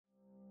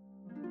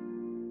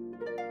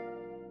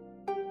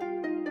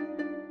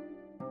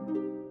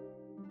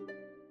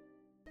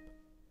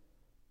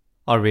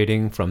A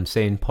reading from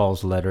St.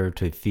 Paul's letter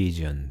to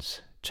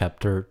Ephesians,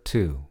 chapter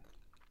 2.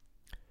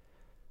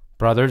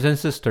 Brothers and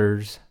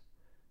sisters,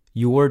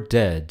 you were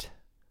dead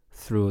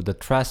through the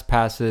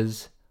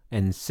trespasses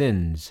and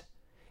sins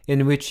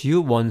in which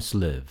you once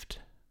lived,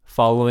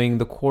 following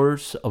the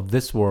course of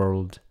this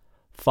world,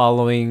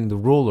 following the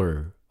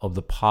ruler of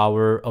the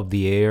power of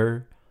the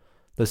air,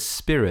 the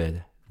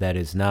spirit that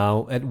is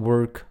now at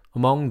work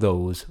among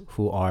those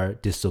who are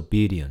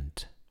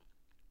disobedient.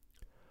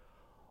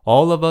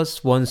 All of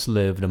us once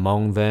lived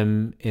among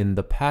them in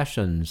the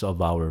passions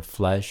of our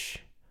flesh,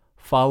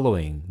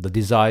 following the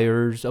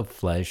desires of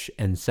flesh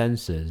and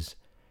senses,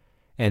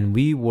 and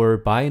we were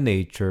by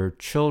nature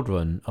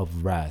children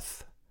of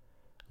wrath,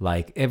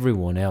 like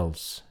everyone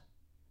else.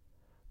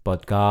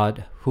 But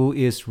God, who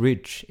is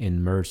rich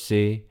in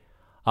mercy,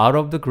 out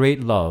of the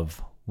great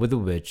love with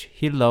which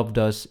He loved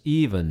us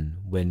even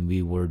when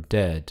we were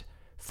dead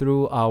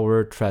through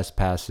our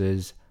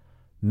trespasses,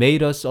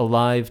 made us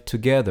alive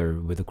together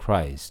with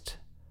Christ.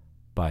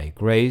 By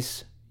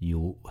grace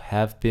you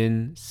have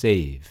been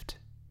saved.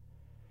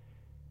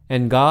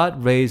 And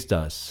God raised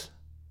us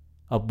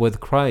up with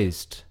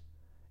Christ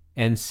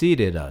and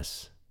seated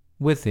us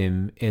with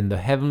Him in the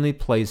heavenly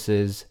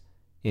places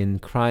in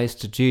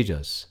Christ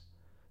Jesus,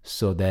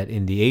 so that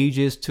in the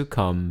ages to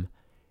come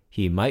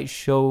He might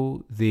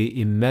show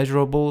the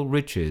immeasurable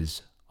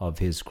riches of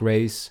His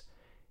grace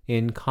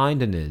in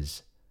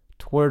kindness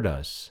toward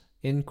us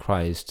in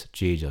Christ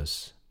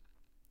Jesus.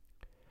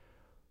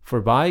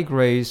 For by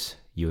grace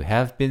you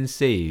have been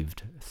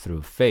saved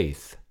through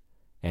faith,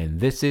 and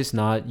this is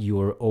not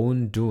your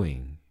own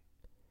doing.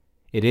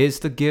 It is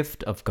the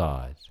gift of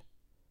God.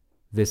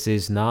 This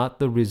is not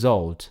the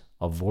result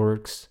of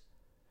works,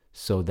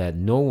 so that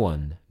no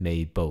one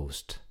may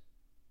boast.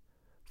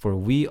 For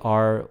we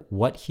are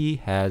what He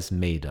has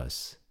made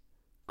us,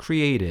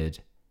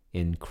 created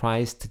in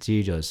Christ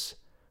Jesus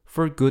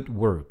for good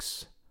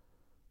works,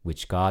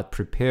 which God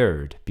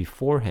prepared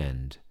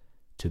beforehand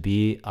to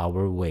be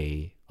our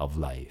way of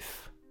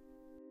life.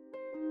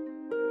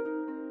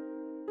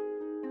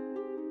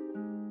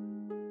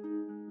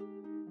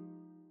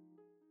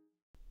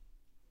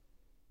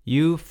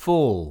 You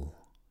fool!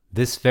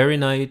 This very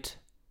night,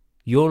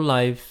 your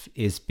life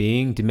is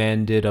being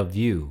demanded of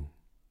you.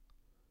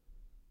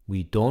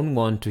 We don't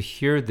want to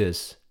hear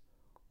this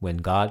when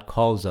God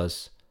calls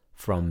us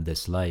from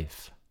this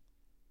life.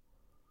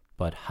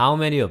 But how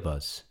many of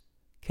us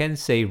can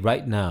say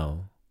right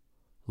now,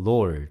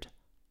 Lord,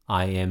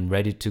 I am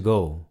ready to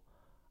go.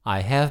 I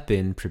have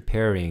been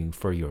preparing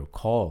for your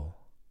call.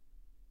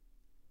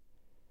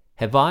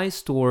 Have I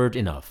stored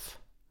enough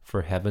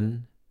for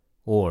heaven,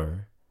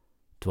 or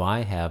do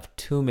I have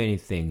too many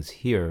things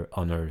here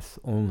on earth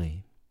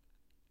only?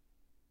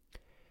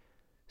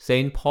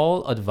 St.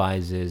 Paul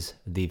advises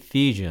the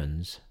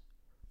Ephesians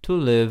to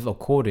live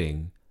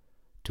according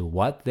to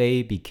what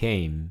they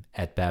became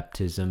at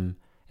baptism,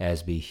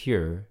 as we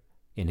hear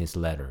in his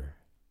letter.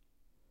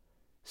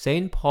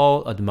 St.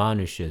 Paul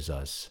admonishes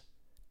us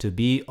to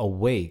be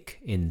awake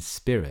in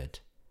spirit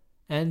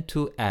and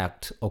to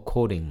act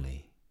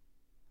accordingly.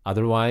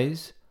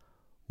 Otherwise,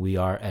 we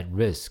are at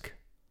risk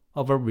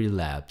of a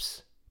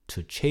relapse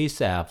to chase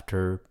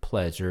after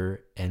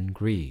pleasure and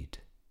greed.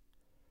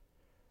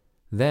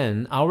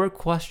 Then our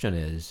question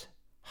is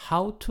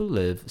how to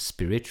live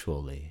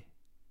spiritually.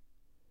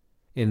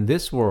 In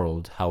this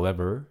world,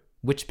 however,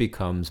 which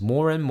becomes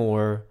more and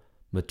more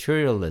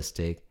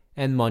materialistic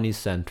and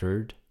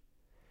money-centered,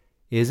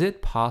 is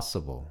it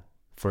possible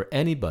for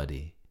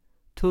anybody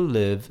to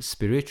live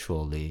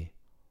spiritually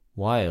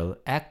while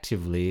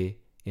actively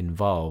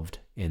involved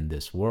in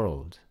this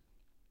world?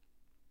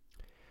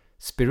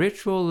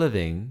 Spiritual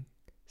living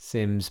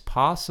seems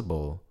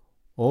possible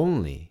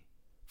only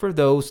for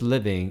those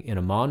living in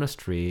a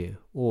monastery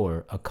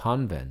or a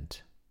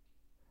convent.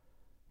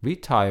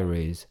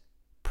 Retirees,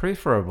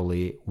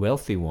 preferably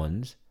wealthy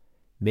ones,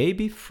 may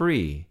be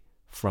free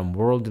from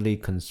worldly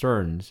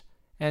concerns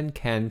and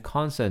can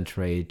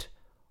concentrate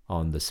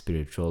on the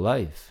spiritual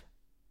life.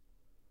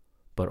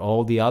 But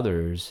all the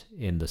others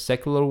in the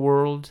secular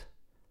world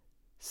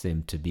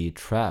seem to be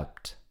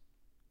trapped.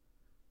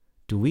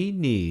 Do we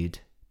need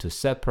to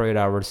separate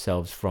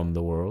ourselves from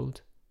the world,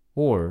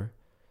 or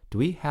do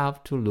we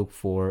have to look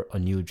for a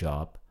new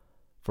job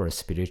for a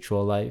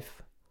spiritual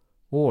life,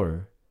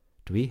 or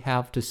do we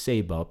have to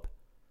save up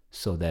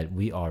so that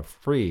we are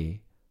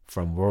free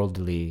from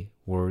worldly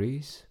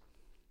worries?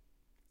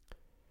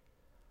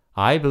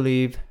 I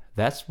believe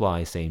that's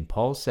why St.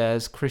 Paul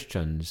says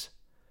Christians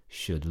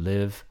should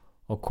live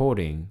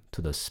according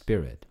to the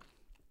Spirit.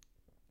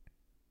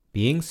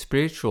 Being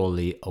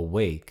spiritually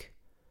awake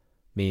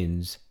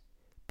means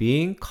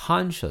being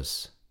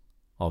conscious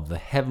of the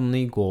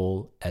heavenly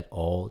goal at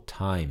all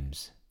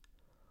times.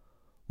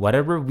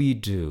 Whatever we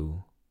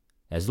do,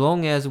 as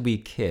long as we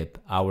keep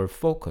our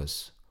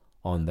focus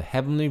on the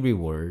heavenly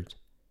reward,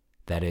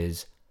 that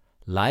is,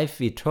 life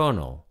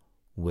eternal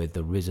with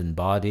the risen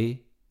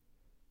body,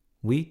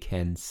 we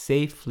can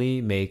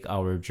safely make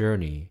our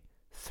journey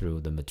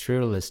through the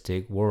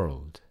materialistic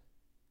world.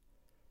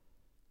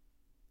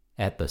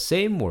 At the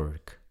same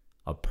work,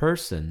 a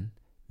person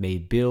may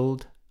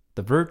build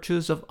the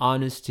virtues of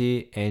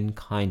honesty and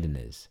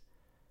kindness,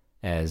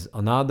 as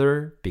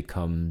another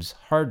becomes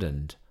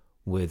hardened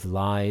with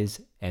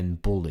lies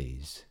and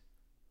bullies.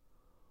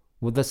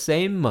 With the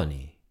same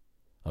money,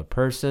 a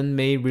person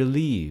may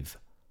relieve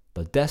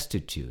the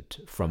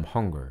destitute from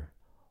hunger,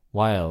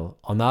 while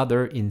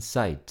another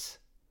incites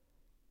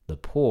the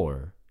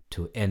poor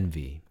to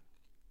envy.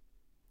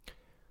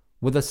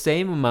 With the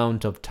same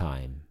amount of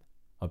time,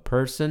 a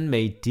person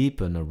may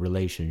deepen a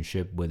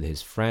relationship with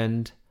his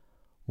friend,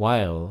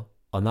 while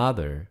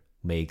another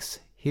makes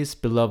his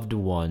beloved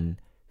one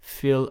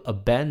feel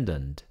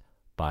abandoned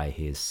by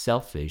his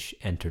selfish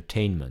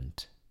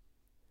entertainment.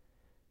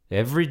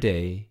 Every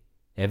day,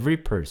 every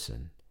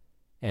person,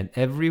 and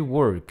every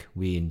work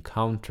we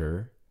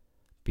encounter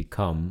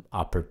become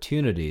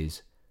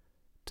opportunities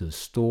to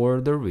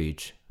store the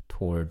reach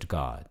toward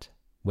God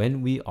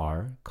when we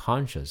are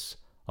conscious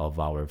of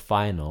our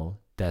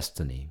final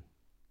destiny.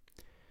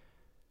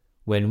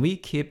 When we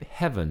keep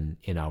heaven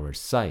in our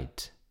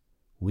sight,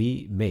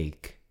 we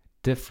make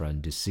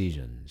different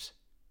decisions,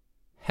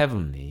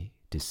 heavenly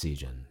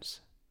decisions.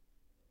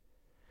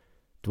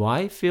 Do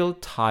I feel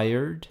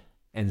tired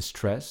and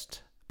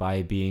stressed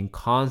by being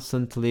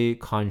constantly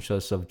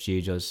conscious of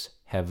Jesus,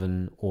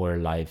 heaven, or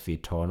life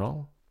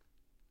eternal?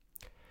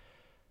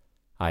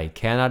 I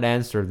cannot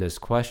answer this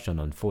question,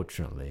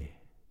 unfortunately,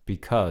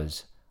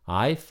 because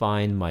I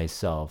find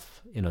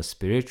myself in a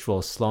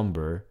spiritual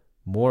slumber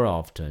more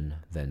often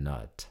than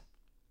not.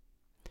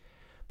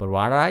 But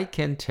what I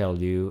can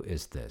tell you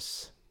is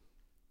this: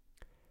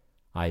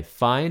 I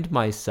find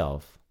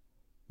myself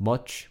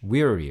much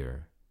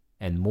wearier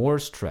and more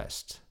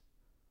stressed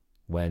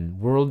when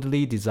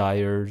worldly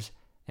desires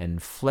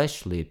and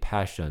fleshly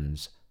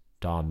passions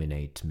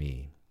dominate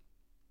me.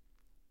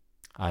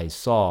 I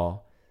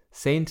saw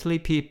saintly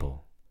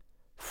people,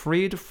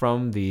 freed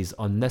from these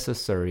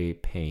unnecessary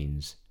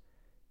pains,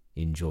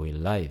 enjoy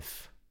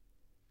life,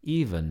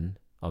 even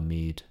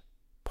amid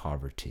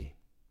poverty.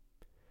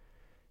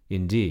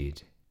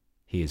 Indeed,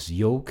 his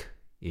yoke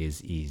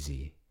is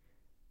easy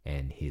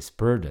and his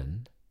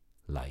burden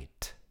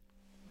light.